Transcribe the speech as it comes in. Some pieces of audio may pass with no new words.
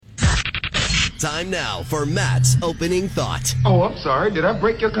Time now for Matt's opening thought. Oh, I'm sorry. Did I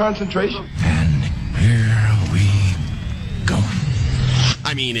break your concentration? And here we go.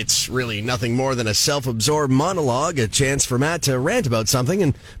 I mean, it's really nothing more than a self-absorbed monologue, a chance for Matt to rant about something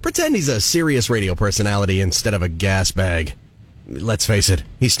and pretend he's a serious radio personality instead of a gas bag. Let's face it,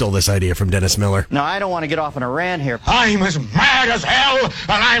 he stole this idea from Dennis Miller. Now, I don't want to get off on a rant here. I'm as mad as hell, and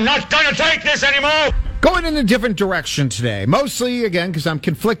I'm not going to take this anymore. Going in a different direction today. Mostly, again, because I'm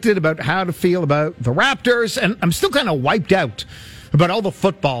conflicted about how to feel about the Raptors, and I'm still kind of wiped out about all the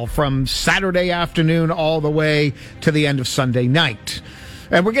football from Saturday afternoon all the way to the end of Sunday night.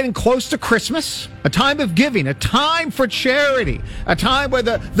 And we're getting close to Christmas, a time of giving, a time for charity, a time where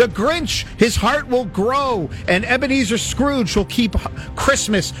the Grinch, his heart will grow, and Ebenezer Scrooge will keep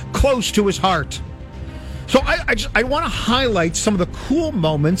Christmas close to his heart. So I want to highlight some of the cool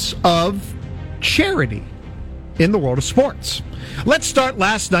moments of charity in the world of sports. Let's start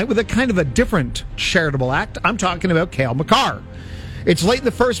last night with a kind of a different charitable act. I'm talking about Cale Makar. It's late in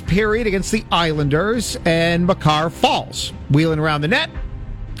the first period against the Islanders, and Makar falls, wheeling around the net.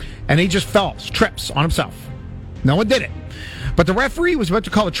 And he just trips on himself. No one did it. But the referee was about to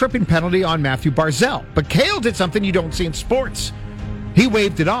call a tripping penalty on Matthew Barzal. But Cale did something you don't see in sports. He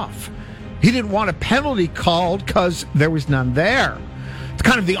waved it off. He didn't want a penalty called because there was none there. It's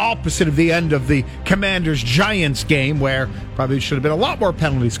kind of the opposite of the end of the Commanders-Giants game, where probably should have been a lot more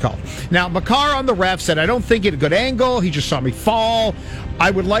penalties called. Now, Makar on the ref said, I don't think he had a good angle. He just saw me fall. I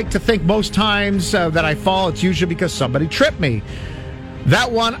would like to think most times that I fall, it's usually because somebody tripped me.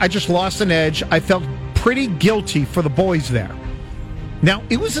 That one, I just lost an edge. I felt pretty guilty for the boys there. Now,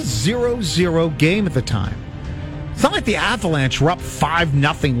 it was a 0-0 game at the time. It's not like the Avalanche were up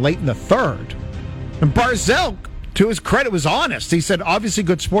 5-0 late in the third. And Barzal, to his credit, was honest. He said, obviously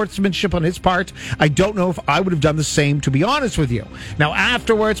good sportsmanship on his part. I don't know if I would have done the same, to be honest with you. Now,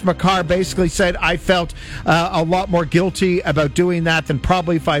 afterwards, Makar basically said, I felt a lot more guilty about doing that than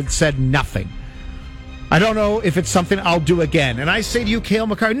probably if I'd said nothing. I don't know if it's something I'll do again. And I say to you, Cale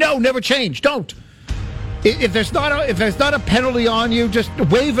Makar, no, never change. Don't. If there's not a penalty on you, just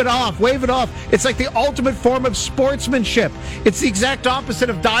wave it off. Wave it off. It's like the ultimate form of sportsmanship. It's the exact opposite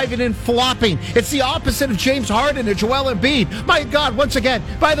of diving and flopping. It's the opposite of James Harden and Joel Embiid. My God, once again,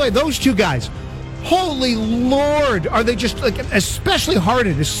 by the way, those two guys, holy Lord, are they just, like, especially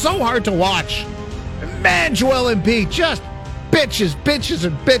Harden is so hard to watch. Man, Joel Embiid, just bitches,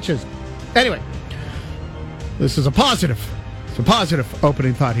 and bitches. Anyway. This is a positive. It's a positive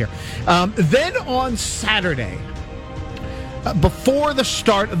opening thought here. Then on Saturday, before the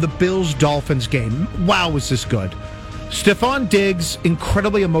start of the Bills-Dolphins game, wow, was this good. Stephon Diggs,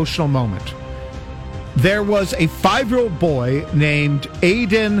 incredibly emotional moment. There was a 5-year-old boy named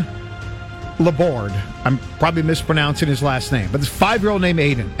Aiden Laborde. I'm probably mispronouncing his last name, but this 5-year-old named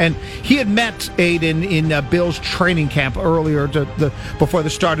Aiden. And he had met Aiden in Bills training camp earlier before the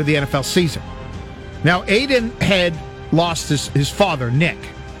start of the NFL season. Now, Aiden had lost his father, Nick,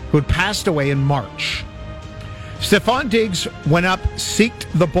 who had passed away in March. Stephon Diggs went up,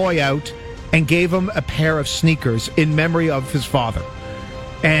 seeked the boy out, and gave him a pair of sneakers in memory of his father.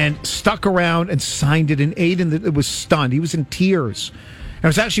 And stuck around and signed it. And Aiden was stunned. He was in tears. And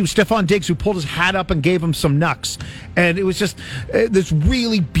it was actually Stephon Diggs who pulled his hat up and gave him some knucks. And it was just this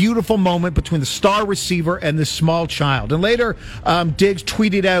really beautiful moment between the star receiver and this small child. And later, Diggs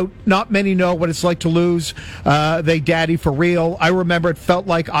tweeted out, not many know what it's like to lose. They daddy for real. I remember it felt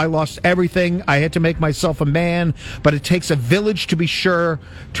like I lost everything. I had to make myself a man. But it takes a village to be sure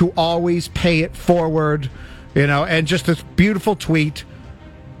to always pay it forward. You know, and just this beautiful tweet.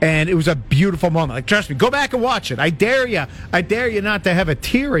 And it was a beautiful moment. Like, trust me, go back and watch it. I dare you not to have a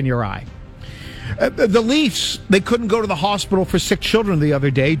tear in your eye. The Leafs, they couldn't go to the hospital for sick children the other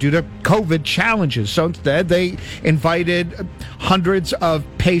day due to COVID challenges. So instead, they invited hundreds of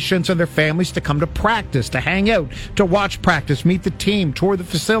patients and their families to come to practice, to hang out, to watch practice, meet the team, tour the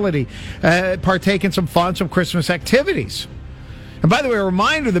facility, partake in some Christmas activities. And by the way, a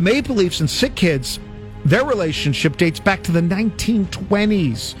reminder, the Maple Leafs and sick kids, their relationship dates back to the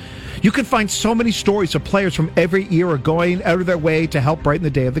 1920s. You can find so many stories of players from every era going out of their way to help brighten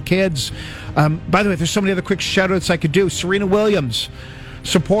the day of the kids. By the way, there's so many other quick shout-outs I could do. Serena Williams,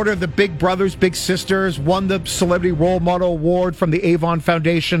 supporter of the Big Brothers Big Sisters, won the Celebrity Role Model Award from the Avon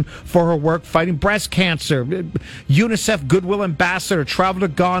Foundation for her work fighting breast cancer. UNICEF Goodwill Ambassador, traveled to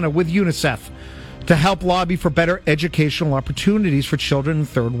Ghana with UNICEF to help lobby for better educational opportunities for children in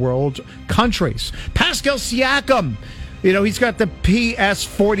third world countries. Pascal Siakam, you know, he's got the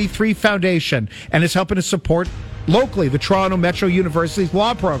PS43 Foundation and is helping to support locally the Toronto Metro University's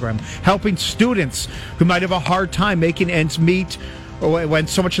law program, helping students who might have a hard time making ends meet when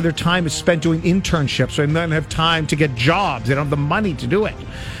so much of their time is spent doing internships, so they don't have time to get jobs. They don't have the money to do it.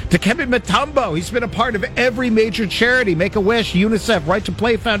 Dikembe Mutombo, he's been a part of every major charity, Make-A-Wish, UNICEF, Right to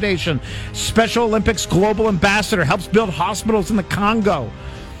Play Foundation, Special Olympics Global Ambassador, helps build hospitals in the Congo.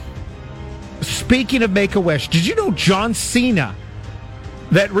 Speaking of Make-A-Wish, did you know John Cena,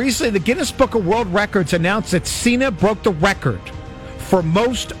 that recently the Guinness Book of World Records announced that Cena broke the record for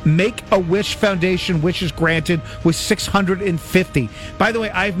most Make-A-Wish Foundation wishes granted with 650. By the way,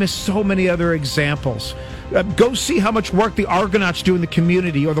 I've missed so many other examples. Go see how much work the Argonauts do in the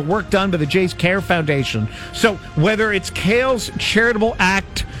community or the work done by the Jays Care Foundation. So whether it's Kale's charitable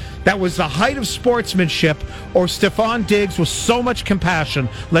act that was the height of sportsmanship or Stephon Diggs with so much compassion,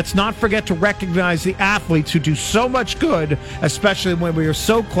 let's not forget to recognize the athletes who do so much good, especially when we are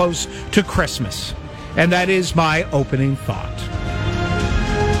so close to Christmas. And that is my opening thought.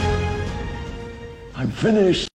 I'm finished.